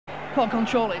can't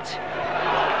control it.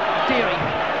 Deary,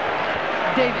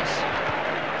 Davis,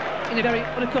 in a very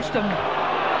unaccustomed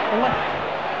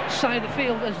left side of the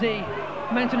field as they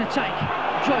mount an attack.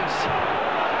 Joyce,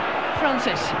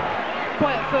 Francis,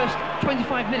 quiet first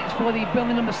 25 minutes for the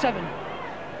Burnley number 7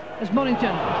 as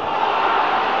Mornington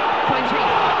finds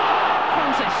Heath.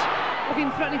 Francis looking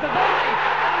threatening for Burnley.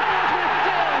 Unfortunately for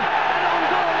Dale, an own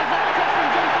goal as that cross from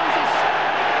John Francis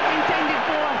intended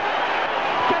for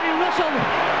Kevin Russell.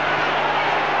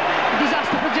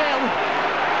 Disaster for Dale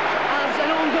as an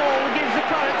own goal gives the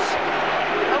Clarets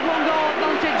a 1-goal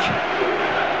advantage.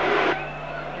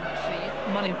 That's the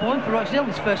man in point for Rochdale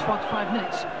this first 45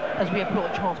 minutes as we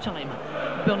approach half-time.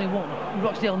 Burnley 1,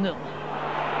 Rochdale 0.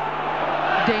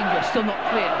 Danger still not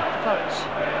cleared for Clarets.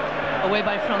 Away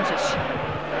by Francis.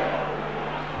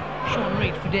 Sean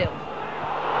Reid for Dale.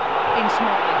 In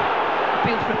smartly.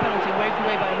 Appealed for a penalty, waved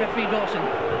away by referee Dawson.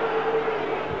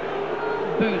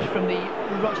 Boos from the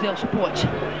Rochdale support.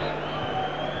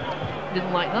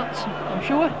 Didn't like that, I'm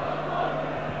sure.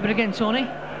 But again, Tony,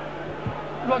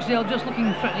 Rochdale just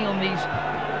looking threatening on these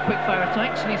quick-fire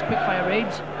attacks, these quick-fire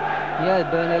raids. Yeah,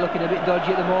 Burnley looking a bit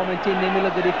dodgy at the moment in the middle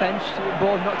of the defence.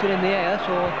 Ball's knocked it in the air,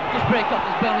 so... Just break up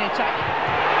this Burnley attack.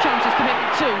 Chances to make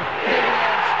it 2. David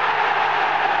Ayres.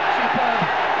 Superb.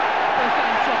 First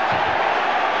time shot.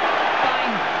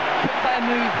 Fine. Quick-fire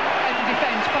move. Out of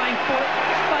defence. Fine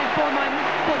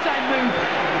full-time move.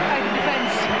 Out of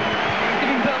defence.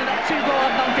 Giving Burnley that 2-goal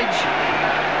advantage.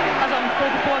 As on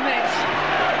 44 minutes,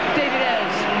 David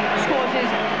Ayres scores his,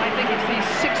 I think it's the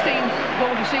 16th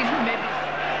goal of the season, maybe.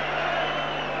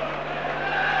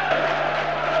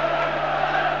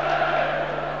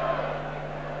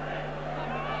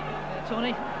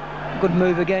 Tony? Good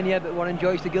move again, yeah, but Warren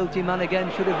Joyce, the guilty man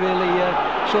again, should have really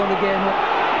sewn the game up.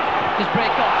 Just break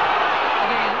off.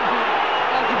 Again,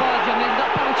 Al-Jabarja, and then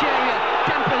that penalty area.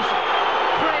 Tempers,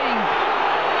 fraying.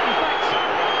 In fact,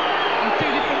 in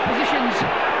 2 different positions.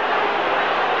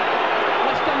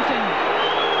 Wes Thompson.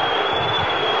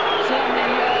 Certainly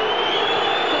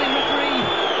telling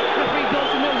referee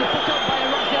Dawson there was a foot up by a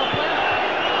Rochdale player.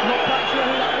 Not quite sure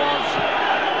who that was.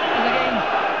 And again,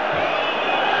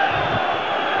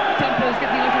 tempers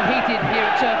getting a little heated here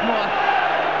at Turf Moor.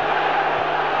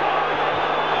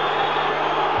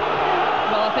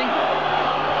 Well, I think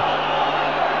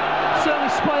certainly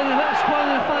spoiling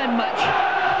a fine match.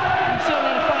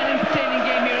 Certainly a fine entertaining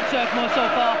game here at Turf Moor so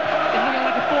far. It's looking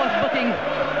like a 4th booking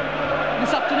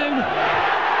this afternoon.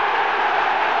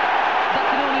 That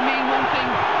can only mean one thing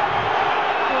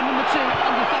for number 2,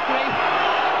 Andy Thackeray.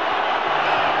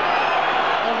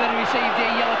 Already received a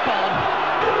yellow card.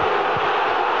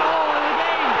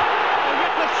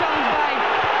 Challenge by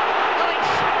Alex.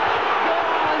 Go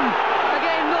on.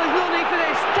 Again, no, there's no need for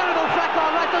this. Terrible fracas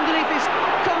right underneath his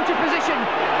counter position.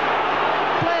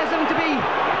 Players having to be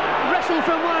wrestled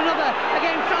from one another.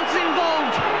 Again, Francis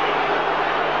involved.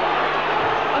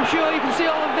 I'm sure you can see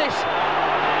all of this.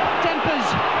 Tempers.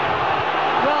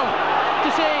 Well, to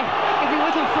say getting a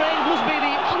little frayed must be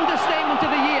the understatement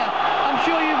of the year. I'm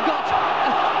sure you've got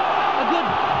a good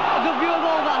view of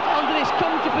all that under this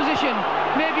counter position.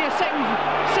 Maybe a second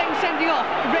sending off.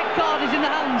 Red card is in the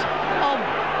hands of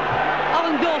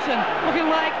Alan Dawson, looking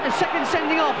like a second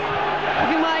sending off,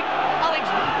 looking like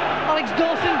Alex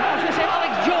Dawson, I was going to say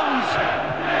Alex Jones,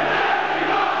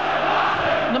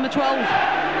 number 12,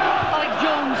 Alex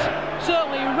Jones.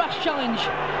 Certainly a rash challenge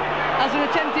as an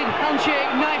attempted handshake.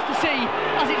 Nice to see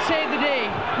as it saved the day.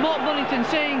 Mark Bullington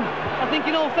saying, I think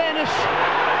in all fairness,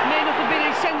 may not have been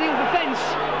a sending off offence.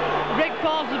 Red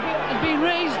card has been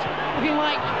raised, looking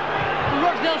like the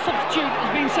Rochdale substitute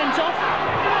has been sent off.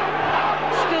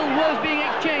 Still words being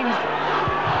exchanged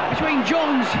between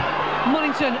Jones,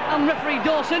 Mullington and referee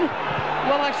Dawson.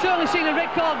 Well, I've certainly seen a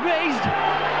red card raised.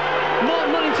 Mark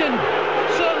Mullington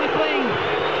certainly playing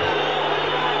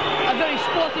a very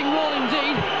sporting role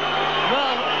indeed.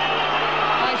 Well,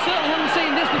 I certainly haven't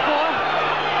seen this before.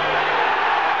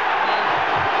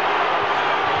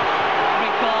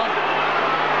 Red card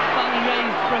finally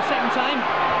raised for a second time.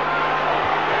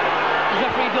 As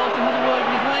referee Dawson has a word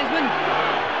with his linesman.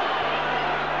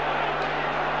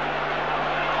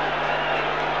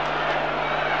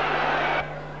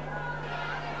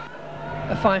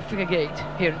 A 5-figure gate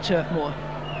here at Turf Moor.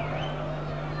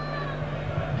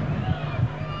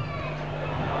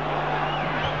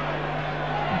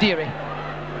 Deary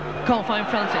can't find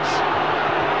Francis.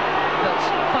 That's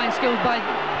fine skills by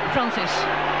Francis.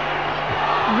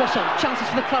 Russell, chances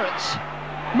for the Clarets.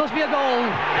 Must be a goal.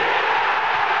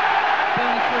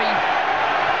 Burnley 3,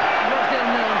 Rochdale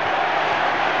 0.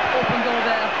 Open goal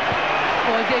there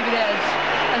for David Ayres.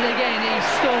 And again he's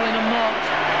stolen and marked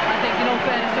by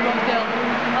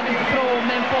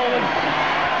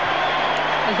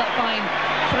fine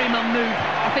three-man move.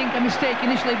 I think a mistake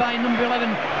initially by number 11,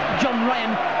 John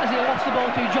Ryan, as he lost the ball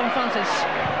to John Francis,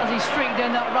 as he streaked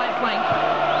down that right flank.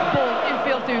 Ball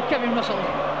infield to Kevin Russell,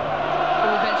 who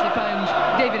eventually found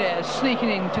David Ayres sneaking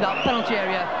into that penalty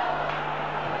area.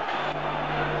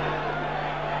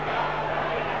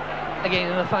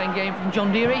 Again, another fine game from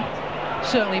John Deary.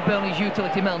 Certainly Burnley's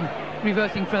utility man,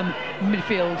 reverting from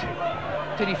midfield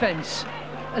to defence.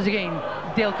 As again,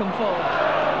 Dale come forward.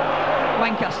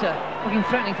 Lancaster looking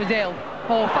threatening for Dale.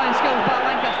 Oh, fine skills by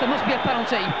Lancaster, must be a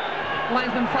penalty.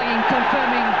 Linesman flagging,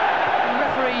 confirming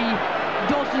referee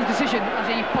Dawson's decision as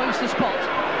he points to spot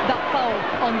that foul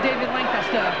on David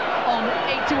Lancaster on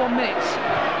 81 minutes,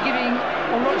 giving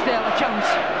Rochdale a chance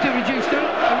to reduce their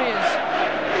arrears.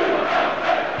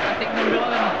 I think number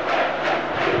 11,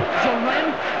 John Ryan,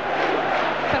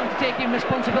 penalty taking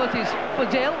responsibilities for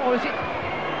Dale, or is it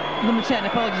number 10,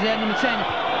 apologies there, number 10,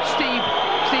 Steve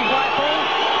Whitehall,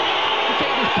 to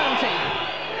take this penalty.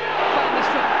 Finally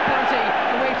struck penalty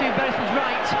away to Beresford's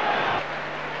right.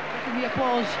 Getting the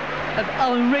applause of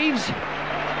Alan Reeves.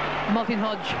 Martin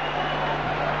Hodge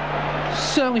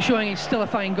certainly showing he's still a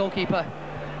fine goalkeeper,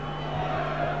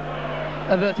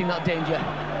 averting that danger.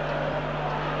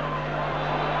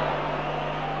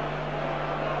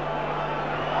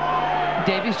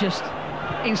 Davies just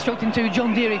instructing to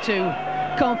John Deary to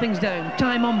calm things down.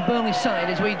 Time on Burnley's side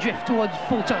as we drift towards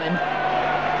full time.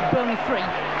 Burnley 3,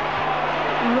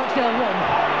 Rochdale 1.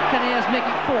 Can Ayres make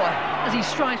it 4 as he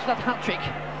strives for that hat-trick?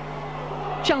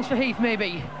 Chance for Heath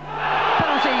maybe.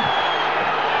 Penalty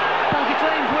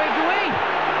claims waved away.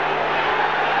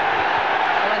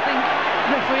 Well, I think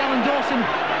referee Alan Dawson,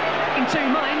 in two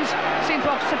minds, seems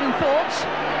to have second thoughts.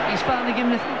 He's finally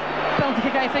given a penalty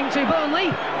kick, I think, to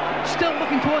Burnley. Still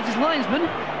looking towards his linesman.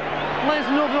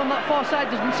 Linesman over on that far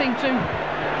side doesn't seem too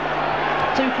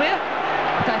clear.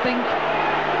 But I think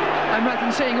I'm right in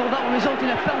saying that will result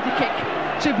in a penalty kick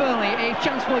to Burnley. A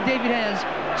chance for David Ayres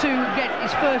to get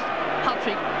his first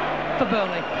hat-trick for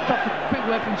Burnley. Perhaps a quick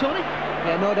word from Tony.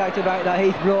 Yeah, no doubt about that.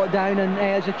 Heath brought down, and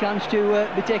Ayres a chance to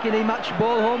be taking the match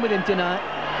ball home with him tonight.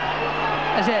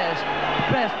 As Ayres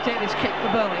prepares to take this kick for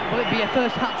Burnley, will it be a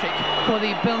first hat-trick for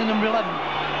the Burnley number 11?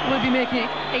 Will he be making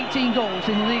 18 goals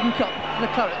in the League and Cup for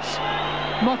the Clarets?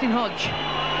 Martin Hodge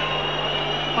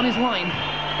on his line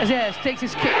as Ayres takes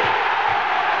his kick,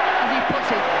 as he puts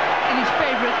it in his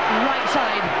favourite right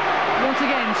side, once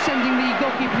again sending the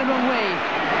goalkeeper the wrong way.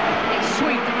 It's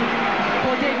sweet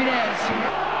for David Ayres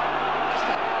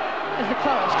as the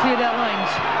Clarets clear their lines.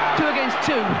 2 against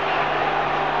 2.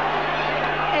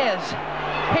 Ayres,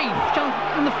 Heath, chance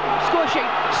in the score sheet.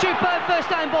 Superb first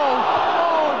time ball.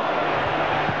 Oh,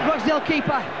 Rochdale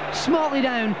keeper smartly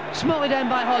down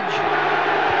by Hodge.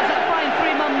 As that fine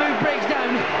three-man move breaks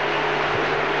down,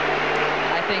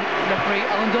 I think referee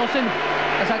Alan Dawson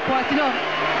has had quite enough,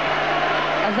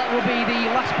 as that will be the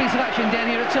last piece of action down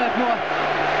here at Turf Moor.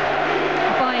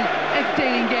 A fine,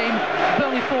 entertaining game.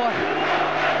 Burnley 4,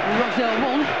 Rochdale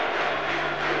 1.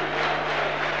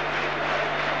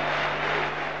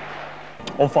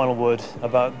 One final word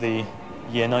about the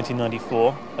year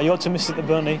 1994. Are you optimistic that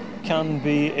Burnley can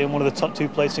be in one of the top 2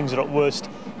 placings, or at worst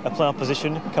a playoff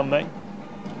position come May?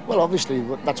 Well, obviously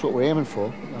that's what we're aiming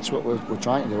for. That's what we're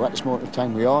trying to do. At this moment of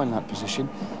time we are in that position,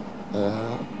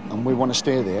 and we want to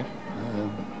stay there.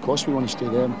 Of course we want to stay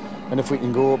there, and if we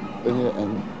can go up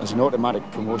as an automatic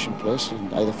promotion place,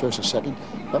 either first or second,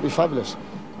 that'd be fabulous.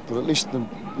 But at least the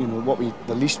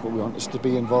least what we want is to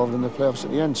be involved in the playoffs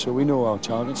at the end, so we know our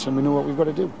targets and we know what we've got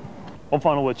to do. One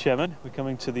final word, Chairman. We're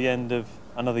coming to the end of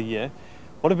another year.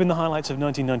 What have been the highlights of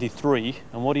 1993,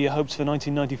 and what are your hopes for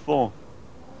 1994?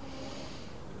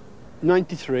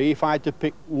 93, if I had to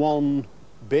pick one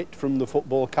bit from the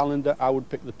football calendar, I would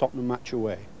pick the Tottenham match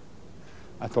away.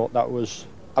 I thought that was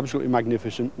absolutely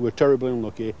magnificent. We were terribly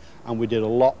unlucky, and we did a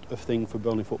lot of things for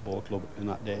Burnley Football Club in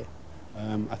that day.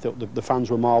 I thought the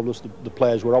fans were marvellous, the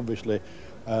players were obviously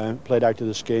played out of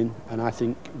the skin, and I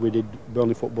think we did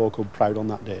Burnley Football Club proud on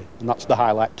that day, and that's the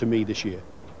highlight to me this year.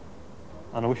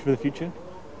 And a wish for the future?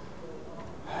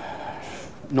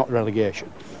 Not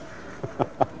relegation.